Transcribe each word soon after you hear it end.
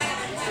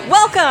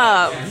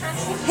Welcome!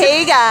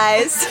 Hey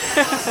guys!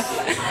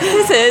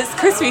 This is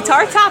Crispy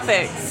Tart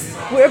Topics.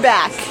 We're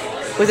back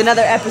with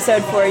another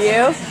episode for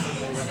you.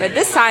 But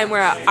this time we're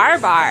at our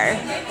bar,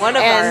 one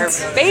of our And-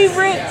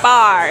 favorite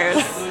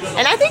bars.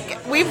 And I think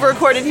we've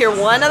recorded here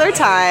one other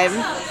time,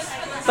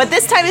 but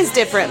this time is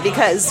different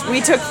because we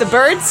took the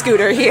bird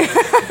scooter here.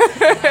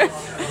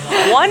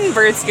 One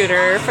bird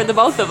scooter for the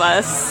both of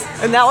us.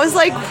 And that was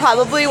like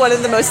probably one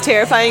of the most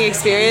terrifying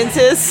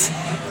experiences.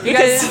 You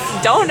guys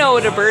don't know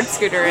what a bird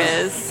scooter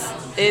is.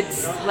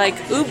 It's like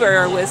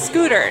Uber with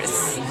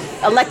scooters.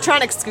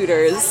 Electronic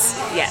scooters.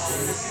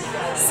 Yes.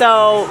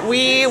 So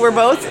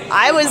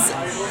I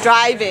was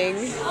driving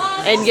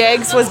and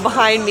Yeggs was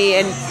behind me,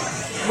 and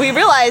we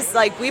realized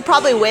like we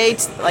probably weighed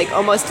like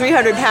almost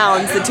 300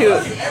 pounds, the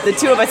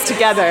two of us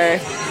together,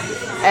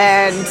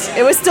 and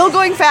it was still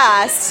going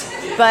fast,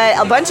 but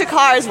a bunch of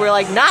cars were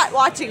like not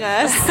watching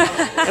us,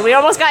 and we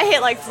almost got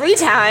hit like 3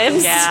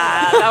 times.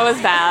 Yeah, that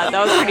was bad.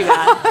 That was pretty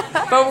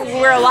bad. But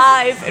we're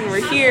alive and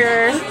we're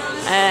here,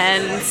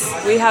 and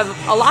we have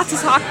a lot to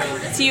talk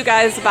to you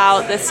guys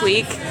about this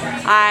week.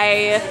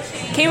 I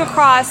came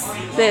across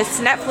this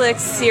Netflix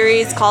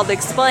series called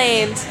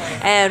Explained,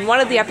 and one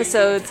of the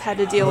episodes had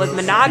to deal with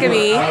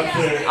monogamy,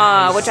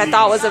 which I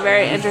thought was a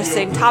very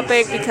interesting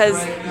topic because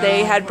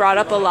they had brought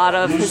up a lot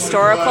of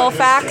historical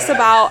facts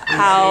about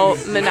how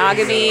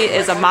monogamy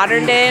is a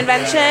modern day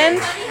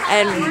invention,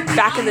 and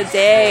back in the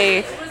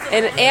day,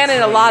 and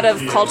in a lot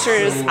of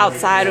cultures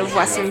outside of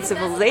Western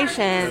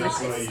civilization,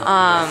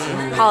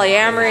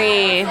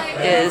 polyamory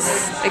is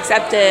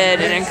accepted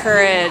and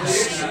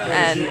encouraged,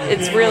 and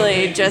it's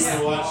really just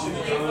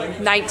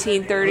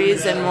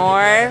 1930s and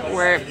more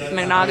where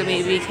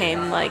monogamy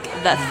became like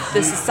the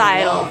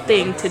societal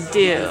thing to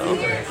do.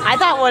 I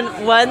thought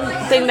one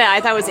thing that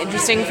I thought was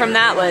interesting from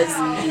that was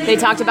they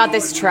talked about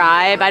this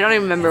tribe. I don't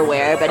even remember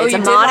where, but it's you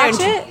a did modern.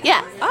 watch it?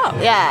 Yeah. Oh.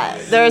 Yeah.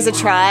 There was a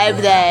tribe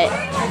that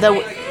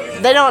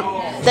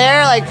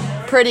they're like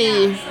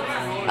pretty.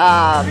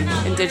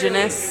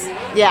 Indigenous.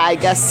 Yeah, I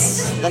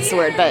guess that's the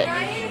word. But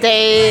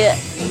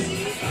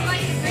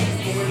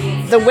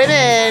the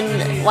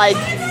women, like,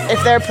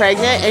 if they're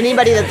pregnant,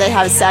 anybody that they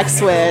have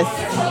sex with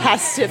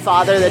has to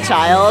father the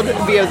child,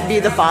 be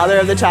the father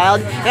of the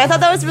child. And I thought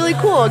that was really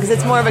cool because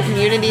it's more of a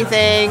community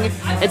thing.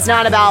 It's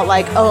not about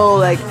like, oh,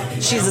 like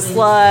she's a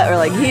slut or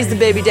like he's the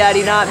baby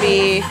daddy, not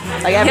me.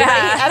 Like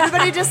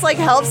everybody just like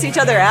helps each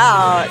other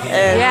out.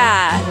 And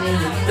Yeah.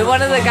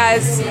 One of the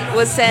guys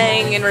was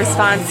saying in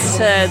response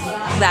to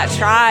that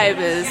tribe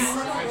is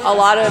a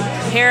lot of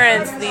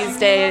parents these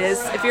days,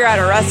 if you're at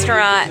a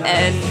restaurant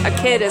and a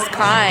kid is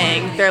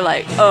crying, they're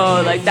like,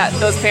 oh, like that.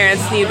 Those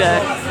parents need to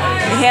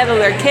handle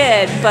their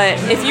kid. But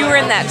if you were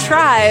in that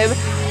tribe,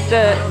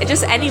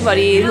 just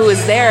anybody who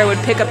was there would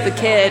pick up the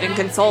kid and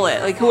console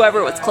it, like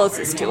whoever was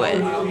closest to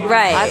it.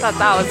 Right. I thought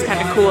that was kind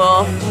of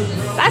cool.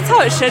 That's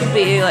how it should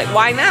be. Like,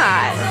 why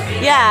not?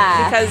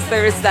 Yeah. Because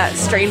there's that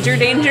stranger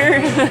danger.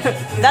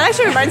 That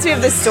actually reminds me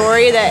of this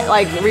story that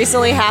like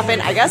recently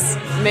happened, I guess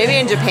maybe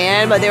in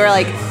Japan, but they were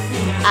like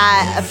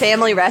at a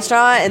family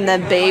restaurant and the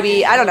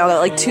baby, I don't know,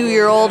 like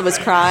 2-year-old was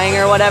crying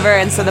or whatever,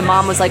 and so the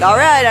mom was like, all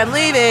right, I'm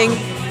leaving,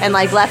 and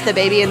like left the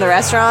baby in the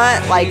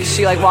restaurant. Like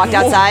she like walked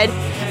outside,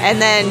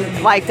 and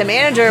then like the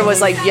manager was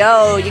like,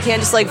 yo, you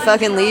can't just like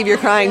fucking leave your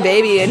crying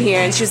baby in here,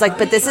 and she's like,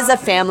 but this is a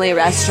family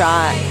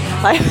restaurant.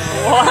 Like,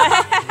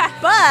 what?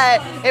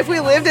 But if we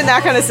lived in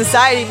that kind of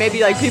society,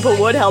 maybe like people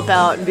would help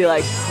out and be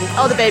like,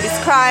 oh, the baby's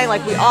crying,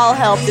 like we all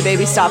help the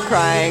baby stop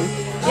crying.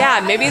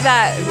 Yeah, maybe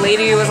that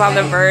lady was on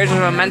the verge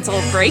of a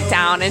mental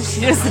breakdown and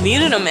she just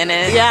needed a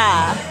minute.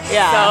 Yeah.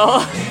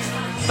 So,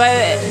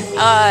 but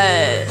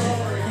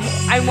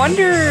I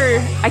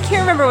wonder, I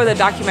can't remember what the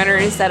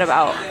documentary said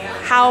about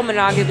how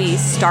monogamy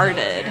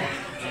started,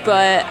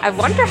 but I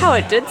wonder how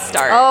it did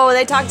start. Oh,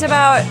 they talked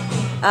about,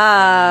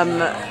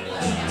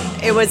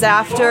 it was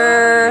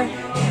after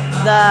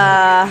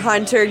the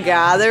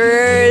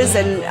hunter-gatherers,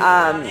 and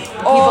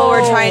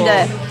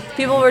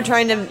people were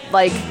trying to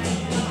like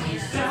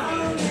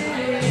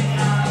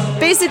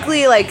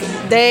basically like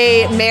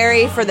they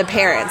marry for the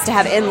parents to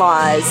have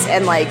in-laws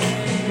and like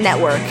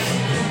network.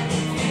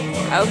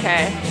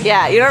 Okay.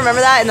 Yeah, you don't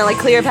remember that? And then like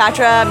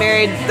Cleopatra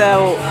married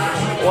the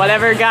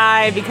whatever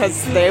guy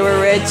because they were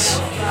rich.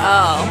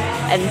 Oh.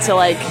 And to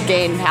like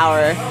gain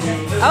power.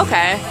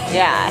 Okay.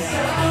 Yeah.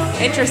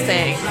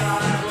 Interesting.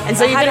 And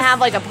so you can have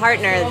like a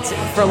partner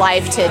for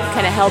life to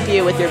kind of help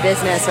you with your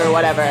business or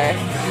whatever.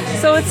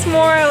 So it's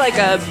more like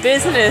a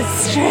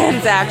business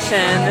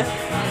transaction.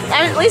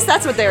 I mean, at least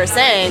that's what they were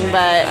saying,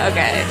 but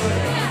Okay.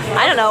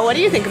 I don't know. What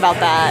do you think about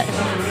that?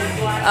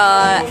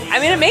 I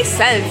mean, it makes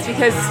sense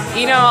because,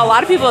 you know, a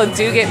lot of people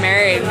do get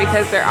married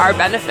because there are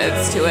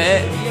benefits to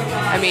it.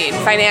 I mean,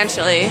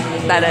 financially,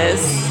 that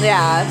is.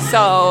 Yeah.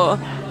 So,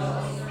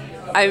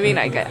 I mean,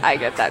 I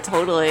get that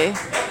totally.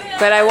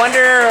 But I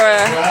wonder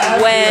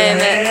when,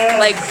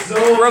 like,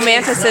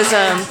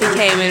 romanticism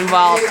became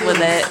involved with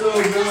it.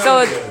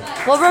 So,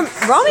 well,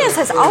 romance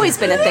has always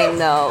been a thing,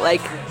 though,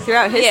 like,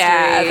 throughout history.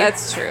 Yeah,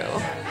 that's true.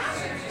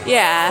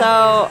 Yeah.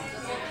 So,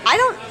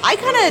 I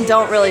kind of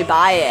don't really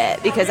buy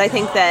it because I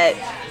think that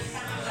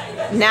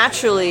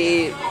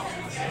naturally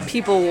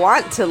people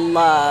want to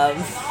love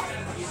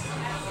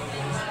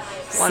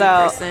One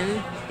so,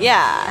 person.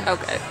 Yeah.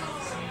 Okay.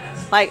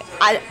 Like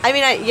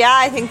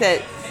I think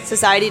that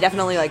society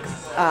definitely like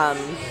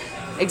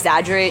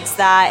exaggerates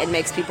that and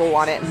makes people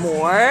want it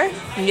more.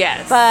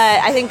 Yes.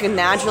 But I think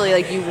naturally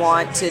like you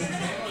want to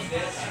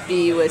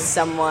be with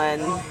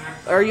someone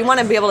or you want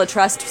to be able to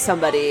trust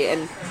somebody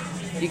and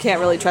you can't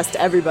really trust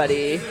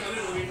everybody.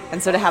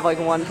 And so to have like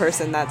one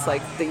person that's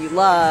like that you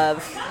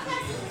love.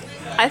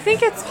 I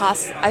think it's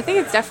I think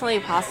it's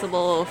definitely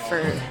possible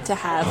to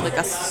have like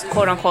a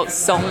quote unquote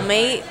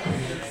soulmate,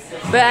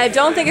 but I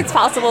don't think it's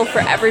possible for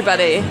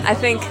everybody. I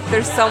think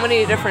there's so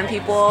many different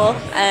people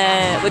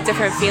with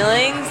different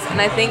feelings, and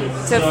I think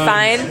to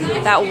find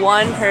that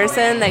one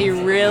person that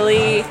you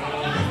really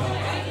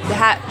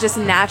just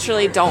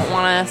naturally don't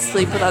want to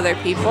sleep with other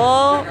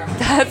people,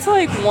 that's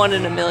like 1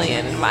 in a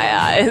million in my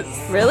eyes.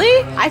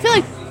 Really? I feel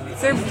like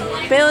there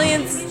are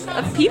billions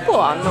of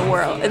people in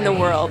the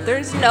world.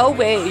 There's no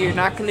way you're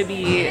not going to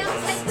be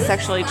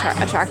sexually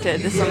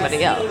attracted to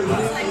somebody else.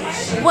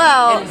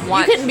 Well,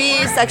 you can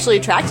be sexually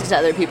attracted to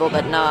other people,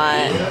 but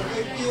not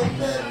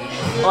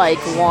like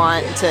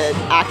want to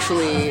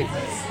actually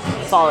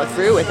follow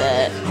through with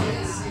it.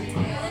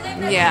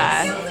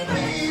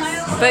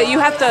 Yeah, but you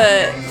have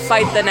to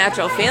fight the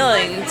natural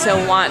feeling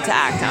to want to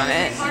act on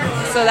it.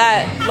 So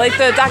that, like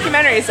the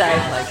documentary said,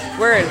 like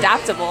we're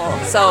adaptable.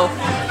 So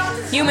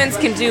humans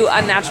can do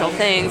unnatural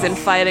things and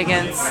fight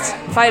against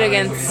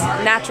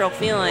natural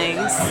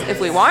feelings if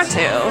we want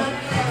to.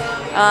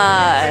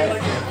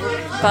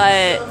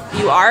 But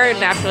you are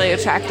naturally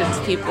attracted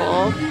to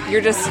people.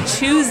 You're just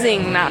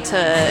choosing not to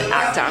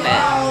act on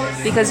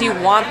it because you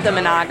want the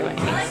monogamy.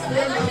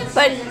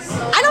 But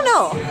I don't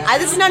know.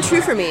 This is not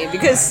true for me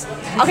because,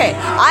 okay,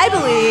 I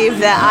believe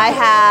that I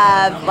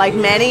have like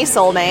many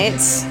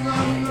soulmates.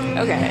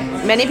 Okay.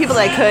 Many people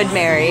that I could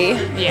marry.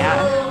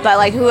 Yeah. But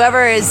like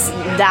whoever is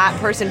that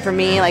person for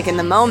me, like in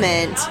the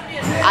moment,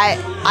 I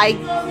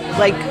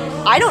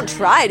don't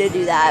try to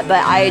do that,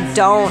 but I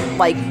don't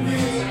like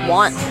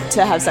want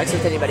to have sex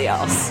with anybody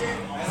else.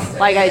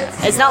 Like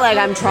it's not like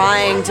I'm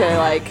trying to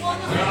like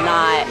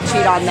not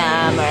cheat on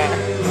them or.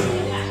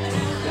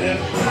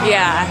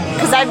 Yeah.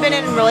 Because I've been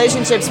in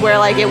relationships where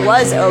like it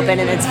was open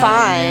and it's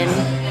fine,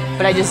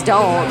 but I just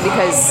don't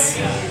because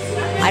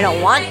I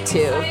don't want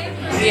to.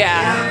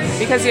 Yeah,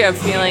 because you have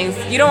feelings.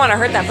 You don't want to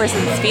hurt that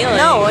person's feelings.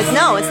 No, it's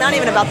not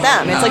even about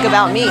them. It's like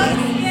about me.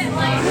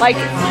 Like,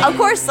 of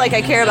course, like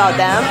I care about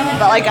them,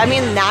 but like I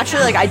mean,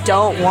 naturally, like I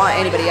don't want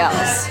anybody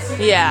else.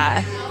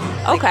 Yeah.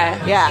 Okay.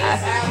 Yeah.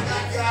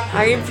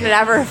 I've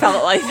never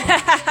felt like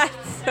that.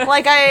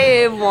 Like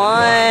I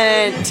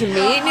want to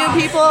meet new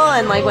people,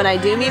 and like when I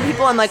do meet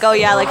people, I'm like, oh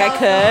yeah, like I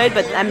could,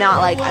 but I'm not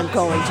like I'm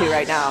going to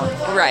right now.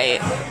 Right.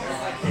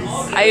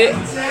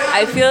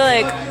 I feel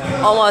like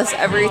almost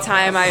every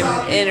time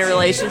I'm in a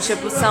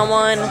relationship with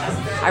someone,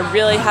 I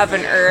really have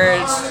an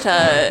urge to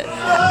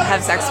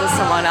have sex with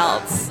someone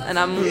else, and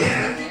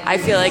I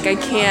feel like I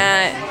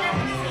can't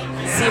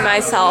see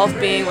myself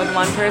being with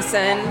one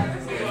person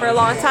for a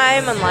long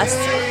time unless.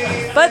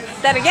 But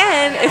then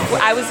again, if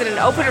I was in an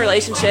open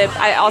relationship,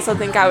 I also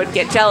think I would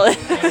get jealous.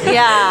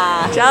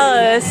 Yeah.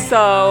 Jealous.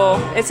 So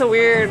it's a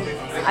weird.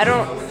 I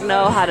don't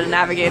know how to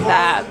navigate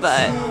that,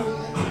 but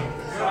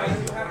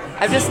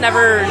I've just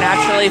never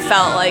naturally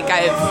felt like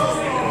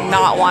I've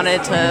not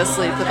wanted to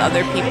sleep with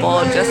other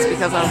people just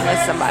because I'm with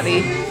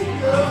somebody.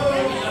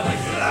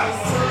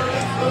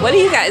 What do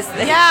you guys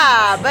think?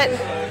 Yeah, but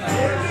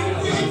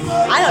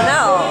I don't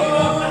know.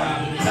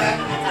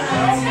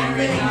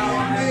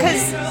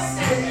 Because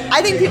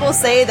I think people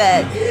say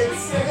that.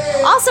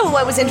 Also,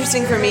 what was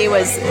interesting for me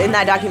was in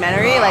that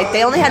documentary, like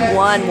they only had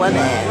one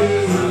woman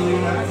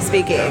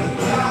speaking.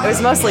 It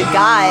was mostly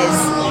guys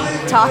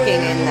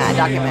talking in that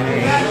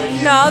documentary.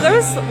 No,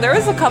 there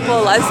was a couple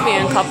of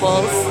lesbian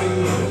couples.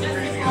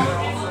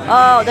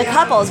 Oh, the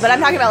couples, but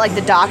I'm talking about like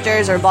the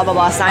doctors or blah blah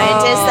blah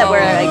scientists that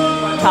were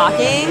like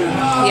talking.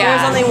 Yeah. There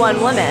was only one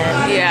woman.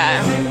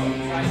 Yeah.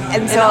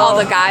 And so And all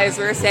the guys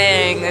were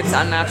saying it's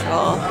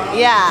unnatural.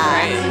 yeah.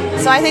 Right.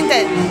 So I think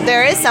that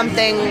there is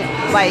something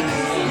like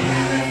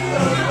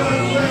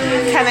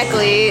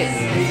chemically.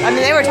 I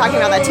mean, they were talking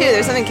about that too.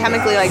 There's something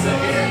chemically like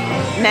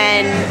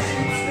men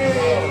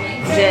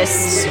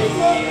just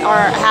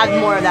have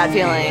more of that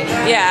feeling.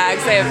 Yeah,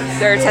 because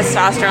their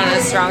testosterone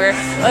is stronger.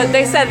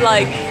 They said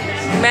like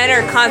men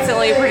are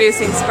constantly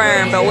producing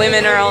sperm, but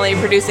women are only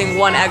producing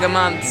 1 egg a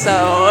month. So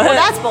Well,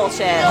 that's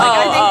bullshit. Like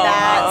I think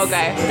that's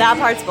okay. that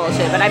part's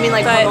bullshit. But I mean,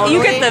 like, But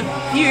you get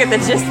hormonally, the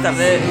gist of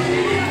it.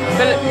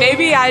 But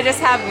maybe I just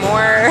have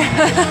more.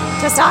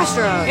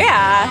 testosterone.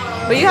 Yeah.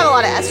 But you have a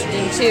lot of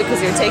estrogen too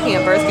because you're taking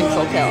a birth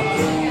control pill.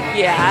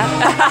 Yeah.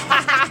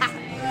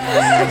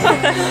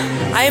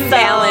 I'm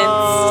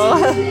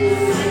balanced.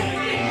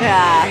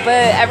 Yeah.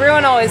 But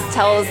everyone always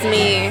tells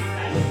me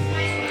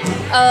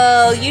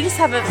oh, you just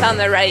haven't found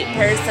the right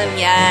person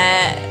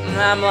yet. And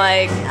I'm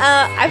like,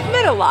 I've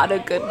met a lot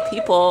of good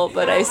people,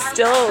 but I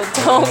still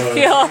don't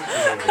feel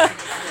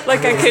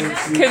like I could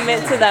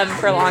commit to them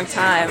for a long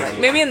time. Like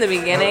maybe in the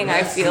beginning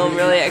I feel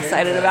really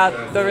excited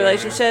about the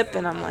relationship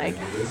and I'm like,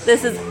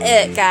 this is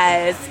it,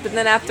 guys. But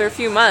then after a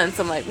few months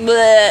I'm like,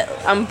 bleh,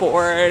 I'm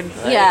bored.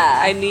 Like, Yeah.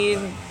 I need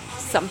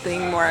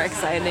something more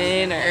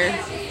exciting or...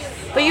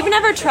 But you've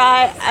never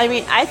tried. I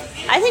mean, I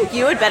think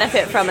you would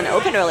benefit from an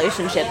open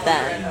relationship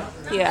then,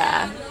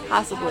 Yeah,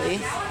 possibly.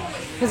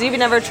 because you've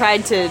never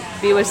tried to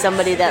be with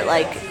somebody that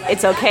like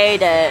it's okay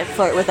to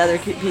flirt with other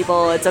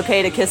people. It's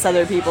okay to kiss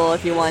other people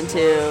if you want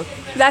to.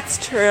 That's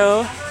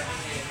true.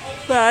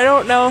 But I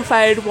don't know if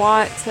I'd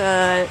want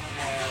to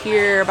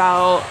hear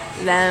about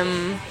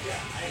them.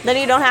 Then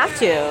you don't have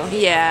to.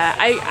 Yeah,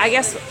 I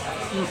guess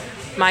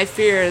my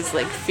fear is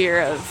like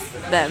fear of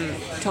them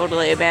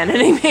totally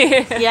abandoning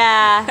me.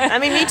 Yeah, I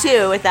mean, me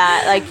too with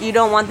that. Like, you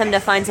don't want them to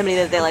find somebody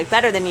that they like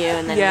better than you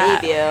and then Yeah.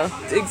 leave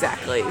you.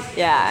 Exactly.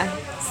 Yeah.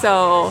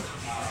 So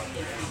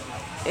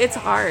it's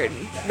hard.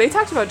 They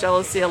talked about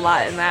jealousy a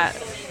lot in that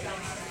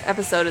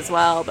episode as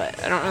well,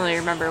 but I don't really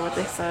remember what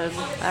they said.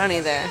 I don't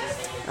either.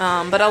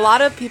 But a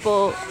lot of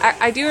people,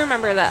 I do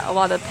remember that a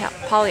lot of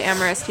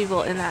polyamorous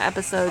people in that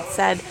episode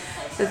said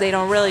that they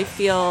don't really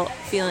feel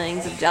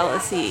feelings of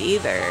jealousy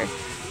either.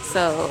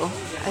 So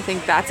I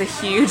think that's a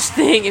huge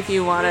thing if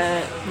you want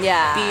to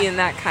Yeah. be in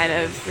that kind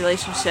of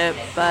relationship.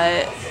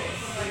 But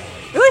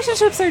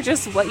relationships are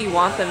just what you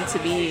want them to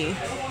be.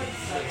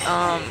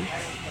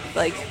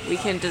 Like, we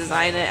can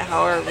design it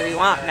however we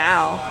want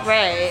now.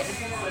 Right.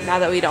 Now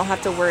that we don't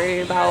have to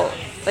worry about,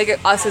 like,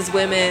 us as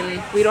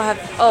women, we don't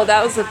have, oh,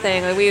 that was the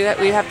thing, like,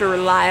 we have to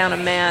rely on a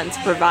man to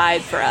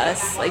provide for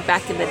us, like,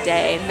 back in the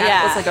day, and that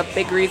Yeah. was, like, a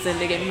big reason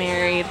to get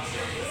married,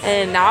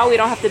 and now we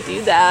don't have to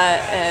do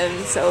that,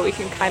 and so we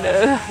can kind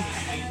of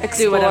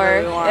explore. Do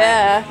whatever we want.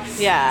 Yeah.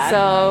 Yeah.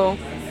 So,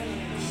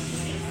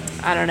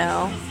 I don't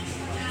know.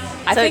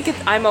 I So- think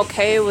I'm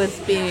okay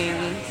with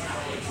being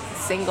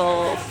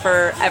single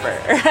forever.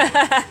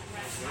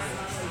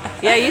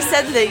 Yeah, you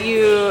said that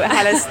you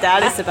had a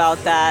status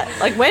about that.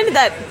 Like, when did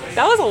that...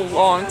 That was a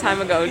long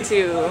time ago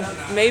too.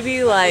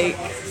 Maybe like,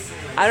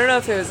 I don't know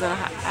if it was in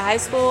high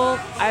school.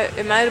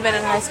 It might have been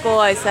in high school.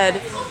 I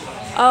said,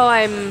 "Oh,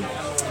 I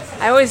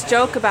always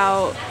joke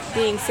about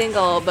being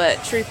single,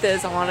 but truth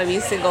is, I want to be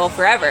single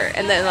forever."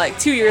 And then like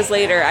 2 years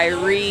later, I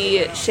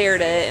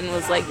re-shared it and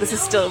was like, "This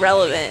is still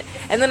relevant."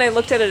 And then I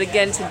looked at it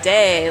again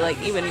today, like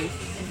even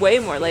way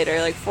more later,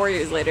 like 4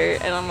 years later,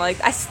 and I'm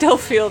like, I still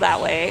feel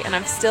that way, and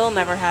I've still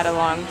never had a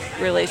long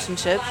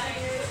relationship.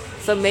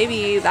 So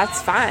maybe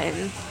that's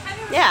fine.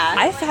 Yeah.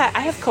 I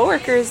have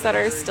coworkers that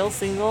are still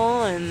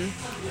single and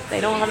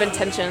they don't have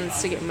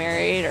intentions to get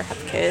married or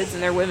have kids,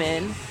 and they're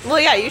women. Well,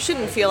 yeah, you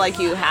shouldn't feel like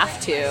you have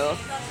to.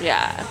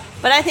 Yeah.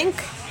 But I think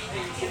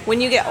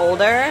when you get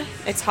older,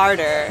 it's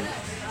harder.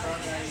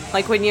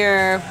 Like, when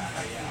you're,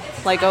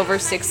 like, over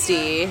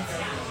 60,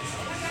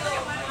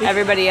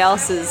 everybody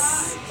else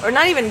is... Or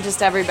not even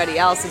just everybody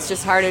else, it's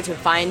just harder to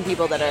find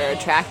people that are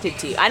attracted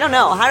to you. I don't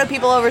know. How do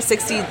people over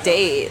 60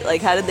 date?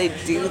 Like, how did they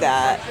do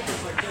that?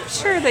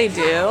 Sure they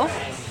do.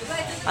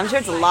 I'm sure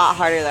it's a lot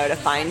harder, though, to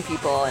find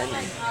people and...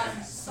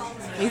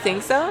 You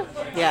think so?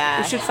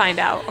 Yeah. We should find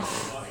out.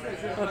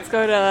 Let's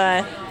go to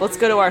a Let's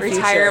go to our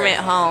retirement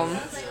future. home.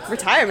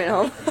 Retirement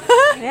home?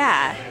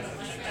 Yeah.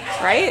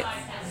 Right?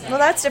 Well,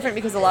 that's different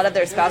because a lot of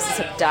their spouses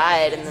have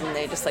died, and then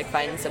they just, like,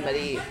 find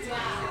somebody...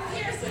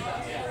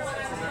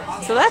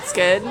 So that's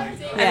good. Yeah.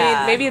 I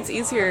mean, maybe it's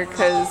easier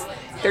because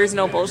there's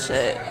no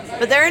bullshit.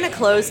 But they're in a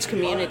closed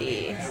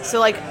community. So,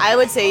 like, I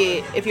would say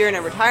if you're in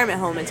a retirement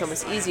home, it's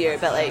almost easier.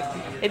 But, like,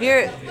 if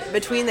you're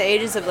between the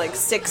ages of, like,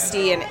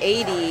 60 and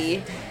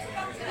 80,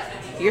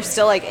 you're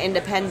still, like,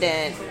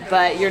 independent,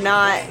 but you're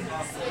not,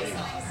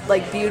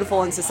 like,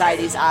 beautiful in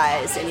society's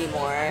eyes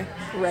anymore.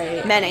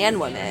 Right. Men and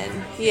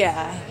women.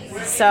 Yeah.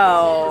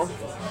 So,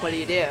 what do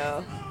you do?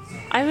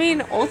 I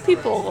mean, old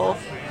people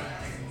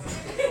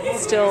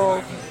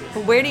still...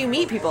 Where do you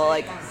meet people?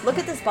 Like, look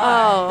at this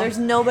bar. Oh. There's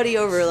nobody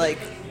over, like,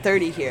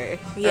 30 here.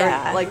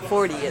 Yeah. Or, like,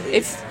 40 at least.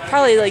 It's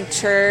probably like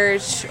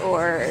church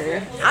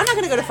or I'm not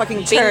gonna go to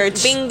fucking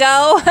church. bingo.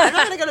 I'm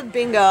not gonna go to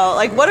bingo.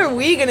 Like, what are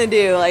we gonna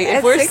do? Like, if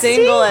At we're 60?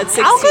 single at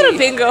 60. I'll go to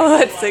bingo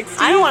at 60.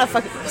 I don't want to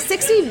fucking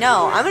 60.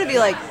 No, I'm gonna be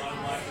like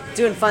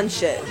doing fun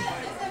shit.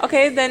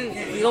 Okay,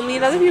 then you'll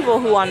meet other people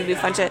who want to do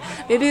fun shit.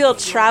 Maybe you'll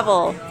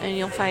travel and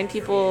you'll find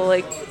people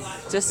like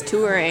just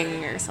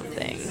touring or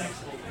something.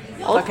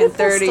 Old Fucking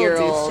people still do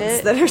 30-year-olds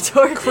shit. that are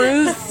touring.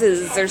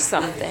 Cruises or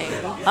something.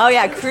 Oh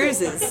yeah,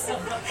 cruises.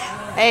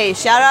 Hey,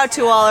 shout out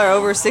to all our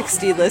over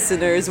 60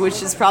 listeners,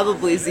 which is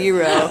probably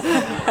 0.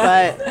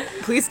 But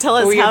please tell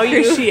us We how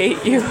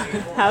appreciate you.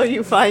 how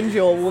you find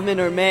your woman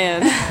or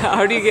man.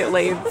 How do you get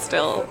laid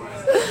still?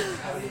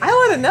 I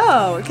want to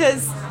know,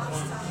 because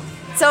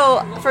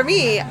so for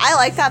me, I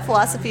like that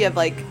philosophy of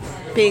like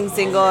being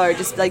single or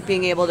just like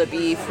being able to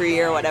be free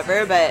or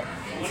whatever. But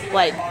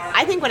like,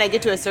 I think when I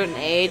get to a certain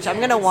age,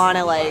 I'm gonna want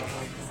to like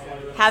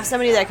have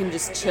somebody that I can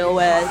just chill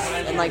with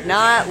and like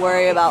not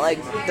worry about like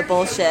the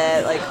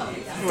bullshit, like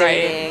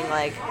dating,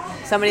 like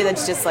somebody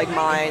that's just like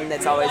mine,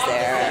 that's always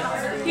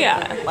there.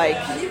 Yeah. Like,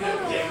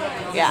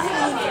 yeah.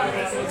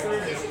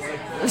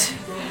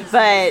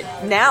 But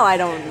now I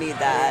don't need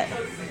that.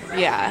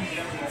 Yeah.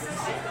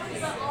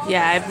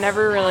 Yeah, I've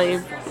never really,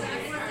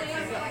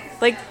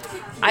 like,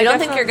 I don't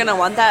think you're gonna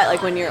want that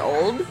like when you're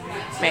old.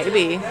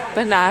 Maybe,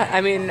 but not.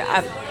 I mean,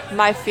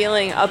 my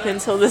feeling up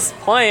until this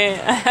point,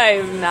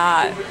 I'm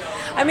not.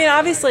 I mean,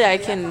 obviously, I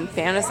can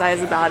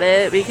fantasize about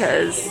it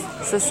because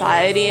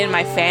society and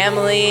my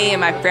family and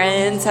my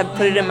friends have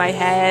put it in my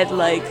head.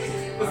 Like,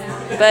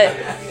 but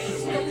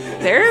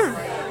their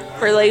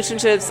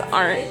relationships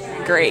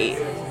aren't great.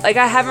 Like,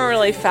 I haven't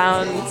really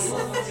found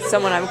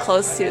someone I'm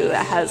close to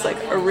that has like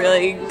a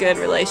really good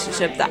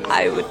relationship that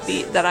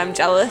that I'm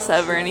jealous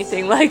of or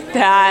anything like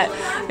that.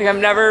 Like,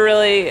 I'm never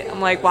really. I'm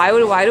like, why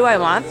do I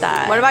want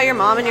that? What about your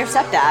mom and your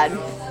stepdad?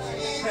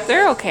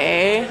 They're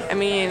okay. I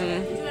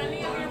mean,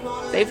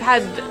 they've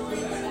had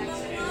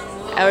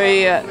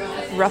a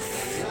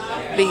rough.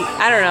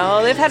 I don't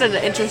know. They've had an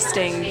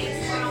interesting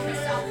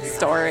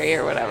story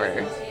or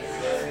whatever.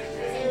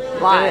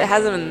 Why? But it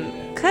hasn't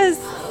been, because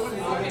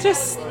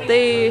just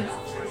they.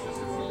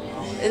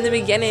 In the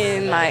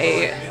beginning,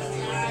 I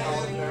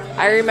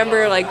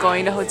remember like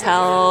going to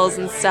hotels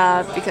and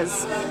stuff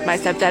because my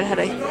stepdad had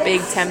a big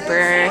temper,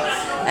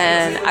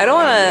 and I don't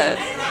want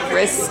to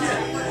risk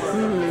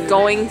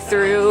going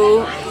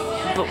through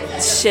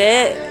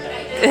shit.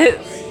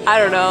 I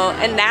don't know.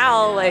 And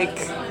now, like,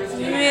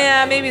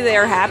 yeah, maybe they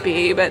are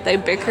happy, but they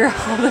bicker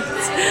all the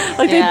time.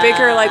 Like, they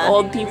bicker like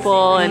old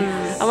people, and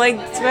I'm like,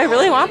 do I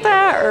really want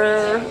that,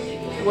 or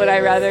would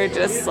I rather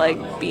just like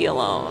be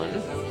alone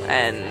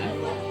and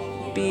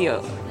be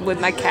with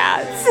my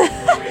cats?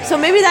 So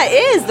maybe that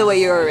is the way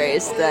you were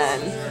raised then.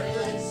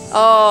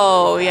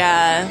 Oh,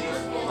 yeah.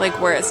 Like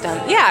where it's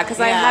done. Yeah, because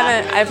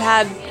I've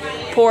had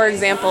poor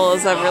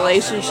examples of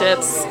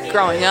relationships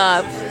growing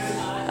up.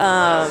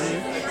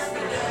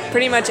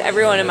 Pretty much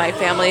everyone in my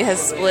family has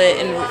split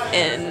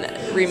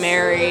and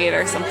remarried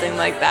or something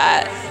like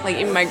that. Like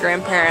even my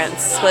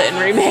grandparents split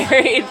and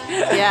remarried.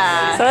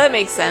 Yeah. So that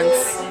makes sense.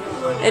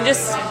 And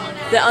just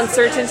the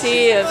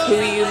uncertainty of who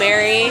you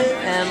marry,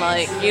 and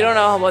like you don't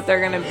know what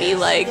they're gonna be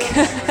like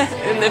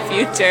in the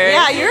future.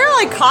 Yeah, you're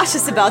like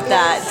cautious about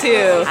that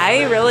too.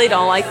 I really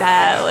don't like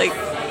that. Like,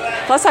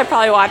 plus I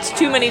probably watch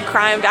too many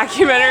crime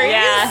documentaries.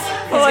 Yeah,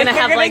 he's Like, gonna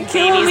they're have like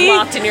kill babies me.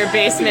 locked in your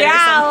basement or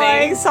Yeah,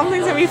 something. like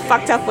something's gonna be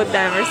fucked up with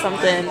them or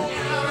something.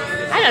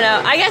 I don't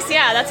know. I guess,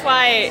 yeah, that's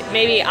why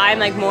maybe I'm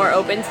like more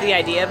open to the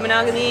idea of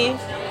monogamy,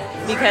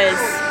 because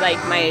like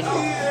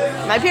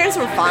My parents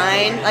were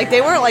fine. Like,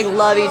 they weren't like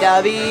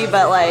lovey-dovey,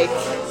 but like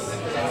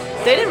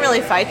they didn't really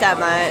fight that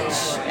much,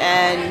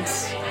 and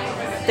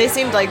they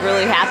seemed like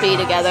really happy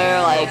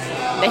together. Like,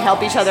 they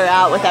help each other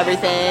out with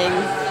everything.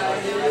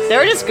 They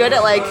were just good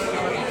at like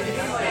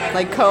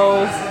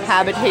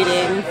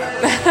cohabitating,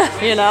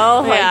 you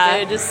know? Like, Yeah.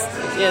 they just,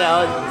 you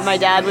know, my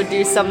dad would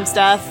do some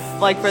stuff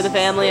like for the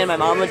family, and my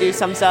mom would do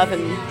some stuff,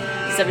 and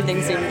just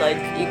everything seemed like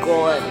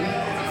equal and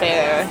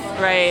fair.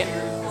 Right.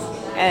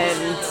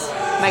 And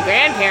my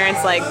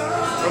grandparents like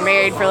were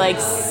married for like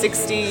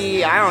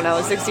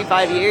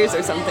 65 years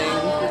or something.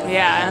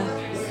 Yeah.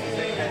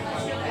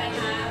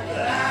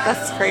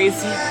 That's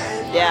crazy.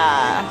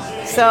 Yeah.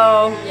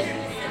 So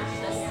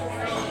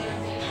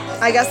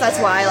I guess that's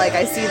why like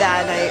I see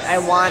that and I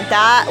want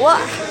that. Well,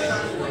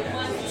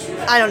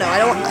 I don't know.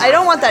 I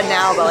don't want that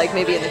now, but like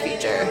maybe in the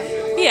future.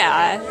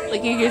 Yeah.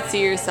 Like you could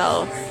see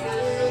yourself.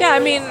 Yeah, I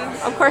mean,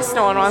 of course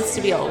no one wants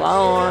to be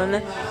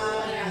alone.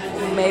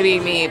 Maybe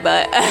me,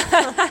 but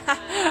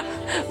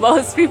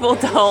most people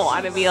don't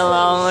want to be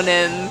alone,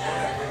 and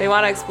they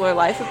want to explore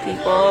life with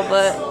people,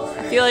 but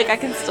I feel like I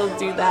can still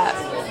do that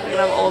when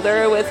I'm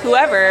older with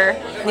whoever.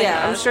 Like,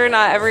 Yeah. I'm sure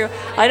not everyone.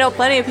 I know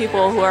plenty of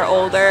people who are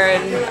older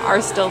and are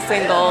still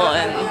single,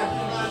 and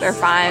they're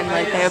fine.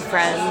 Like, they have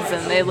friends,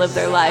 and they live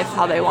their life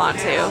how they want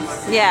to.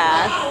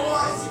 Yeah.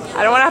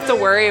 I don't want to have to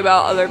worry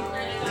about other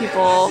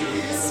people's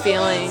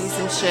feelings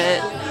and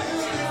shit.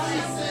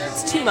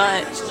 It's too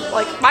much.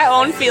 Like, my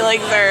own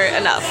feelings are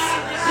enough.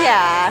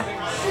 Yeah.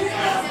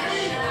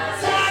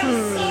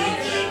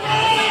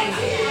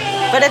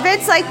 But if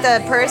it's like the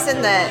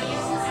person that,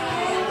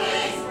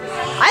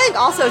 I think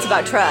also it's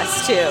about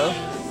trust too.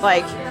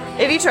 Like,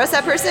 if you trust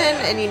that person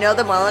and you know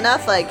them well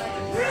enough, like,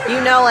 you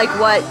know like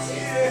what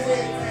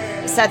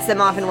sets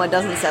them off and what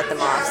doesn't set them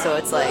off. So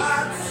it's like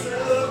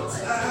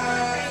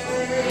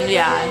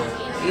Yeah.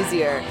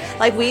 easier.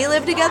 Like, we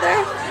live together.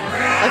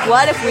 Like,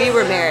 what if we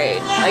were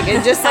married? Like,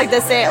 in just like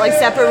the same, like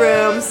separate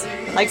rooms,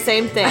 like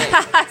same thing.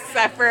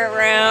 Separate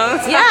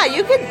rooms. Yeah,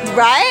 you could,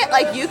 right?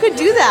 Like, you could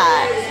do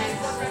that.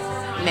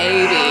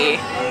 Maybe.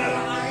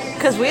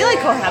 Because we like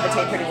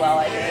cohabitate pretty well,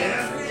 I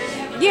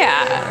think.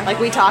 Yeah. Like,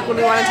 we talk when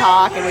we want to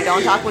talk, and we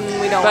don't talk when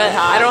we don't want But to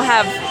talk. I don't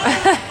have...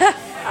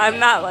 I'm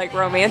not, like,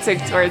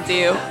 romantic towards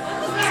you.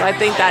 So I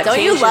think that Don't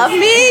changes. you love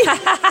me?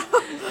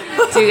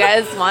 Do you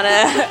guys want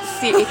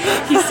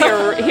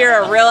to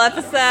hear a real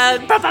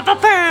episode?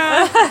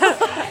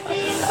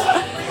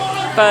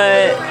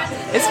 But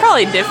it's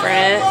probably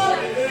different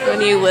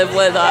when you live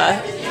with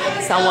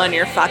someone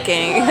you're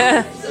fucking.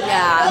 Yeah.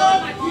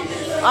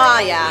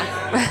 Yeah.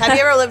 Have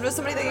you ever lived with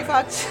somebody that you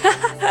fucked?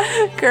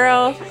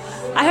 Girl,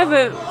 I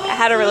haven't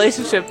had a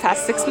relationship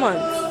past 6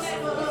 months.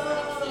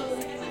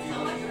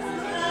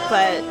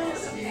 But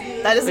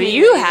that doesn't But mean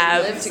you that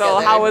have, live so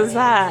together. how was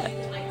that?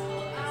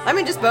 I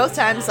mean, just both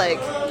times, like,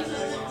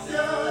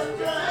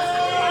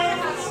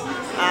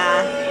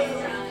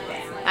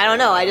 I don't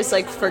know. I just,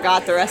 like,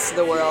 forgot the rest of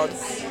the world.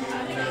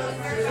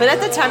 But at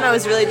the time, I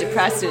was really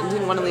depressed and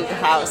didn't want to leave the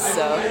house,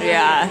 so.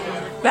 Yeah,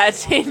 that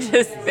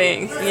changes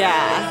things.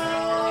 Yeah.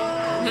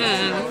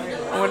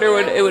 I wonder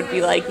what it would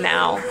be like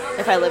now.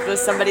 If I lived with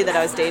somebody that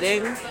I was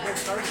dating, I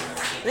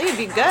think it'd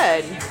be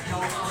good.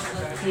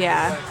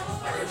 Yeah.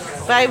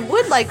 But I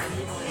would like.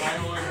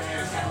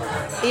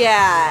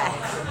 Yeah.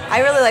 I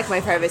really like my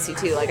privacy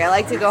too. Like, I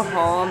like to go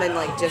home and,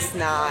 like, just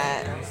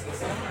not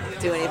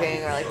do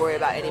anything or, like, worry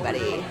about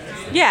anybody.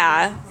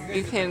 Yeah,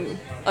 you can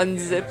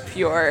unzip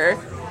your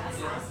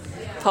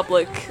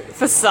public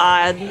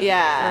facade.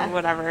 Yeah. Or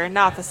whatever.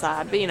 Not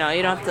facade, but you know,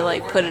 you don't have to,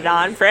 like, put it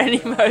on for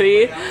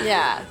anybody.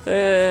 Yeah.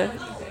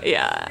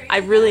 Yeah, I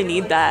really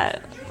need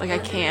that. Like, I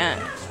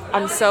can't.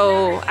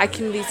 I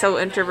can be so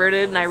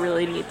introverted, and I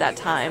really need that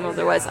time.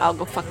 Otherwise, I'll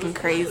go fucking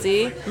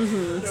crazy.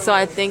 Mm-hmm. So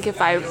I think if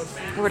I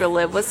were to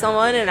live with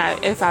someone, and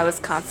if I was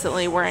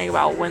constantly worrying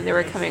about when they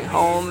were coming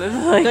home,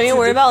 and, like, Don't you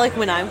worry about, like,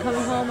 when I'm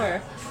coming home,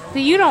 or?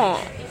 But you don't.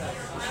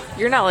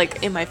 You're not,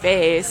 like, in my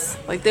face.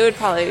 Like, they would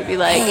probably be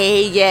like,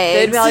 Hey, yeah.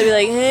 they'd probably be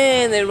like,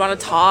 hey, and they'd want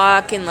to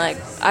talk, and, like,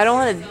 I don't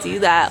want to do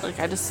that. Like,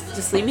 I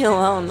just leave me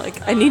alone.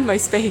 Like, I need my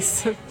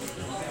space.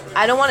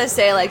 I don't want to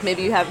say, like,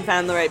 maybe you haven't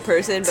found the right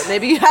person, but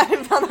maybe you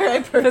haven't found the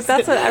right person. But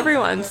that's what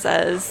everyone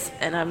says,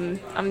 and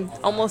I'm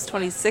almost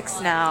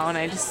 26 now, and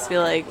I just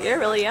feel like, You're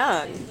really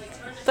young.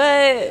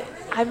 but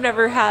I've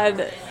never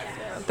had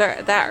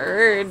that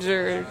urge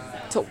or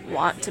to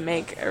want to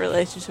make a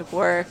relationship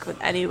work with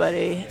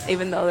anybody,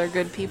 even though they're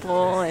good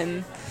people,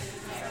 and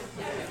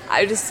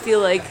I just feel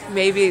like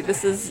maybe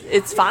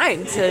it's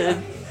fine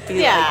to be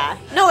Yeah.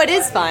 No, it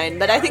is fine,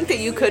 but I think that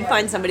you could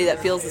find somebody that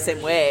feels the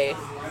same way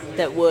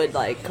that would,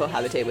 like,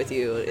 cohabitate with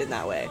you in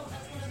that way.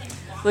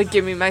 like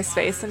give me my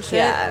space and shit.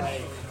 Yeah.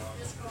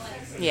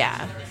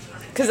 Yeah.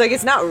 Because, like,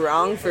 it's not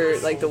wrong for,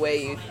 like, the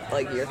way you,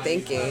 like, you're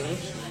thinking.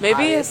 Maybe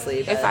obviously,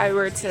 if but- I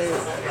were to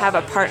have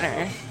a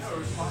partner,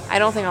 I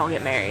don't think I'll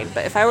get married,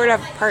 but if I were to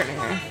have a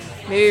partner,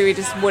 maybe we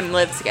just wouldn't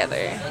live together.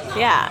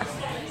 Yeah.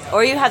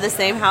 Or you have the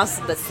same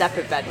house but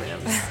separate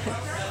bedrooms.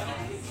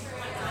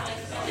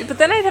 But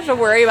then I'd have to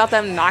worry about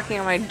them knocking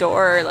on my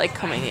door or, like,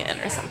 coming in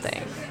or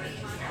something.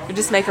 We'd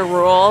just make a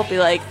rule, be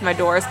like, my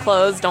door is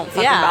closed, don't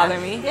fucking Yeah. bother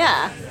me.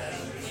 Yeah.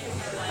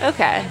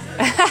 Okay.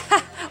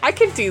 I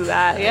could do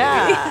that. maybe.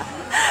 Yeah.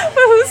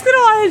 But who's gonna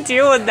want to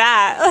deal with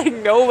that? Like,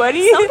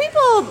 nobody? Some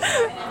people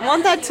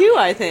want that too,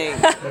 I think.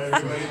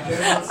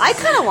 I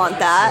kind of want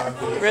that.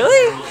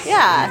 Really?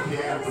 Yeah.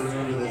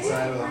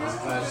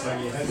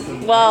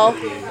 Well,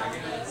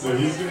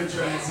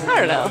 I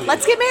don't know.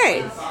 Let's get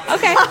married.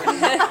 Okay.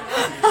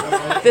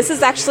 This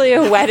is actually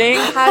a wedding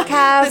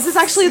podcast. This is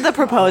actually the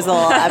proposal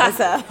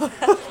episode.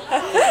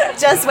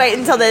 Just wait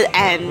until the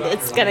end.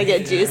 It's gonna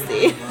get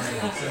juicy.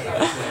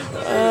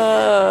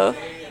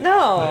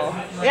 No.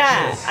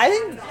 Yeah. I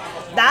think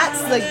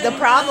that's, like, the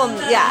problem.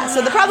 Yeah.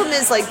 So the problem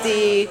is, like,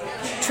 the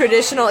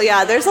traditional.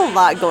 Yeah. There's a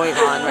lot going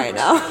on right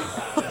now.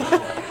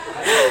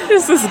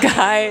 Just this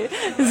guy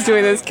is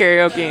doing this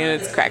karaoke and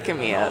it's cracking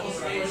me up.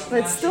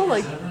 But it's still,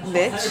 like,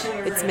 Mitch.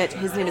 It's Mitch.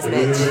 His name is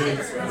Mitch.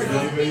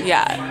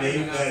 Yeah,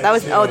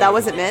 That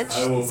wasn't Mitch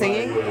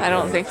singing? I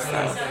don't think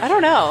so. I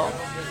don't know.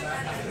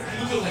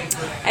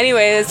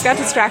 Anyways, got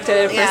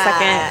distracted for a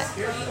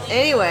second.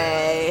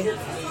 Anyway,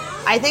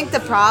 I think the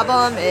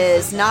problem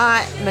is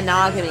not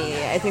monogamy.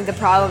 I think the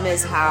problem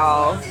is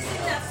how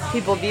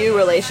people view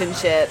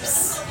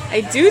relationships.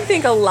 I do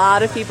think a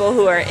lot of people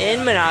who are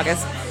in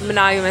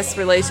monogamous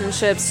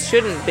relationships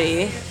shouldn't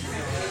be,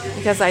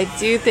 because I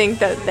do think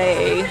that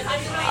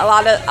a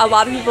lot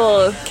of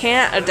people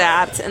can't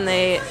adapt, and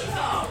they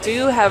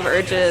do have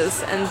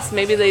urges, and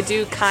maybe they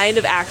do kind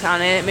of act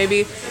on it.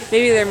 Maybe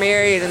they're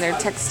married and they're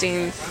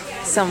texting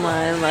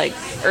someone, like,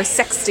 or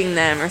sexting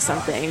them or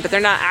something, but they're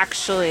not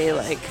actually,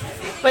 like.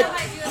 But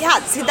yeah,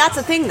 see, that's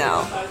the thing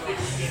though.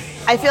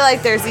 I feel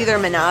like there's either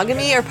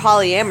monogamy or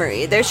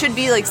polyamory. There should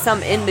be, like,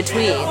 some in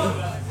between.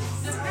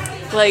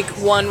 Like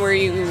one where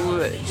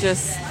you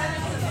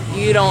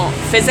don't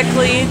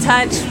physically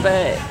touch,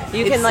 but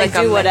You can, it's like,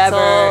 a do whatever.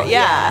 mental-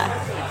 Yeah.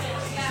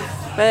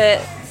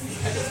 But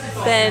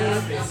then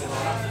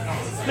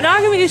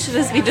monogamy should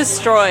just be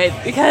destroyed,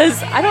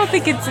 because I don't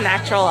think it's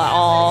natural at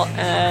all,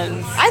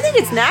 and I think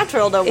it's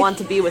natural to want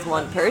to be with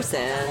one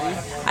person.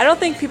 I don't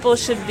think people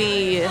should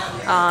be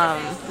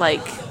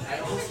like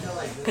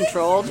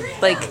Controlled.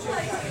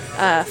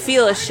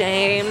 feel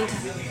ashamed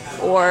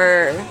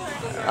or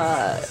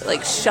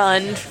like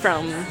shunned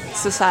from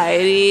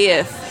society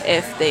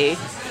if they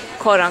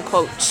quote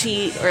unquote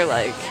cheat or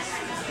like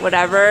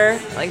whatever.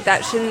 Like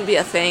that shouldn't be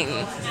a thing.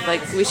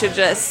 Like we should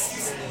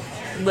just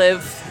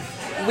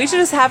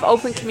have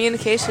open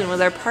communication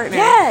with our partner.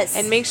 Yes.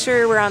 And make sure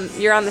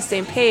you're on the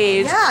same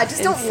page. Yeah, just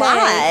and don't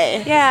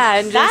lie. Yeah,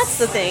 and That's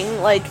the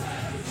thing. Like,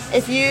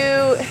 if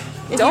you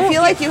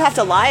feel like you have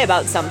to lie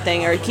about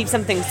something or keep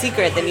something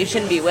secret, then you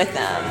shouldn't be with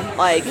them.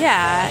 Like,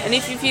 yeah, and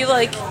if you feel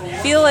like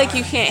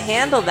you can't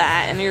handle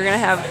that and you're gonna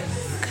have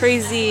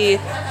crazy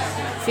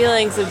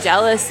feelings of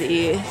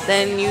jealousy,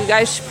 then you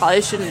guys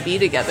probably shouldn't be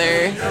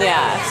together.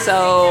 yeah.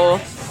 So,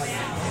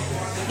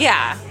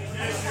 yeah.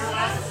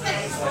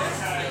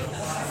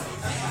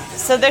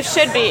 So there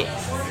should be.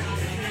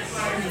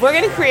 We're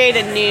gonna create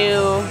a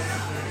new.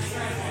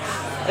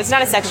 It's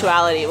not a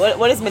sexuality.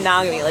 What is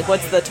monogamy? Like,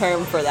 what's the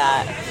term for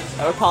that?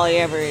 Or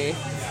polyamory?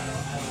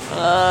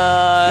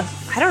 I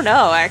don't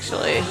know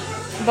actually.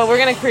 But we're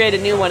gonna create a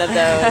new one of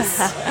those.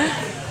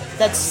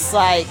 That's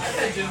like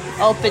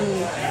open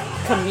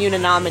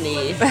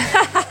community.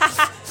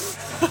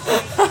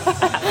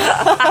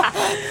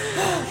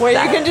 Where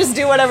you can just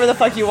do whatever the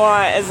fuck you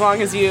want as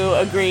long as you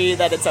agree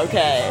that it's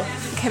okay.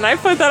 Can I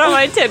put that on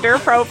my Tinder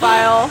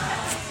profile?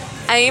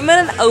 I am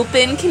an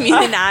open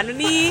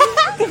community.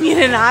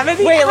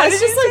 Community? Wait, How let's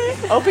did just you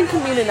say? like open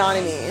community.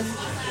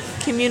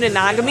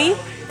 Communogamy?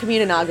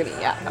 Communogamy,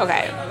 yeah.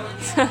 Okay.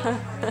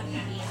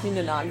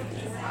 Communogamy.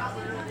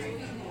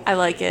 I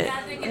like it.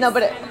 No,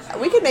 but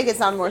we could make it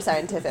sound more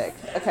scientific.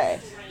 Okay.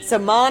 So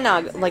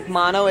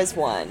mono is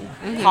one.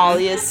 Mm-hmm.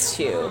 Poly is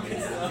two.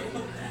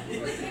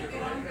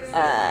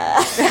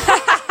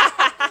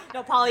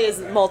 No, poly is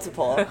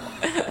multiple.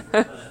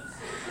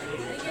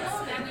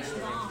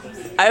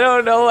 I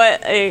don't know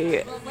what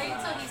a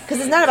Because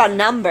it's not about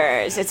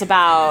numbers. It's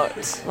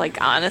about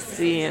like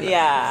honesty and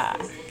yeah.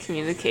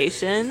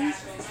 communication.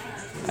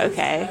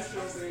 Okay.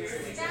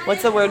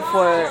 What's the word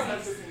for?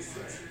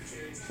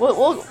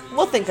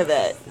 We'll think of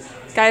it.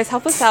 Guys,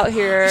 help us out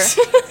here.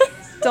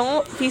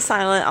 Don't be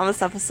silent on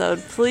this episode.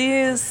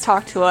 Please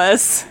talk to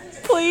us.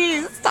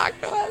 Please talk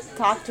to us.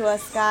 Talk to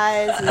us,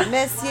 guys. We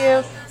miss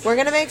you. We're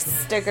gonna make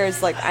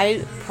stickers. Like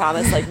I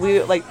promise. Like we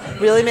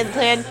really made the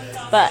plan,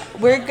 but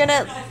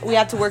we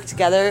have to work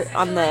together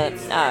on the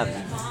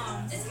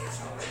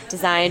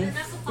design,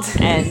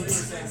 and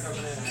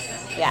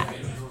yeah.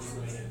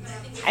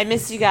 I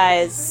miss you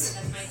guys.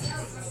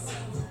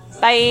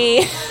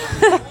 Bye.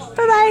 Bye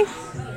bye.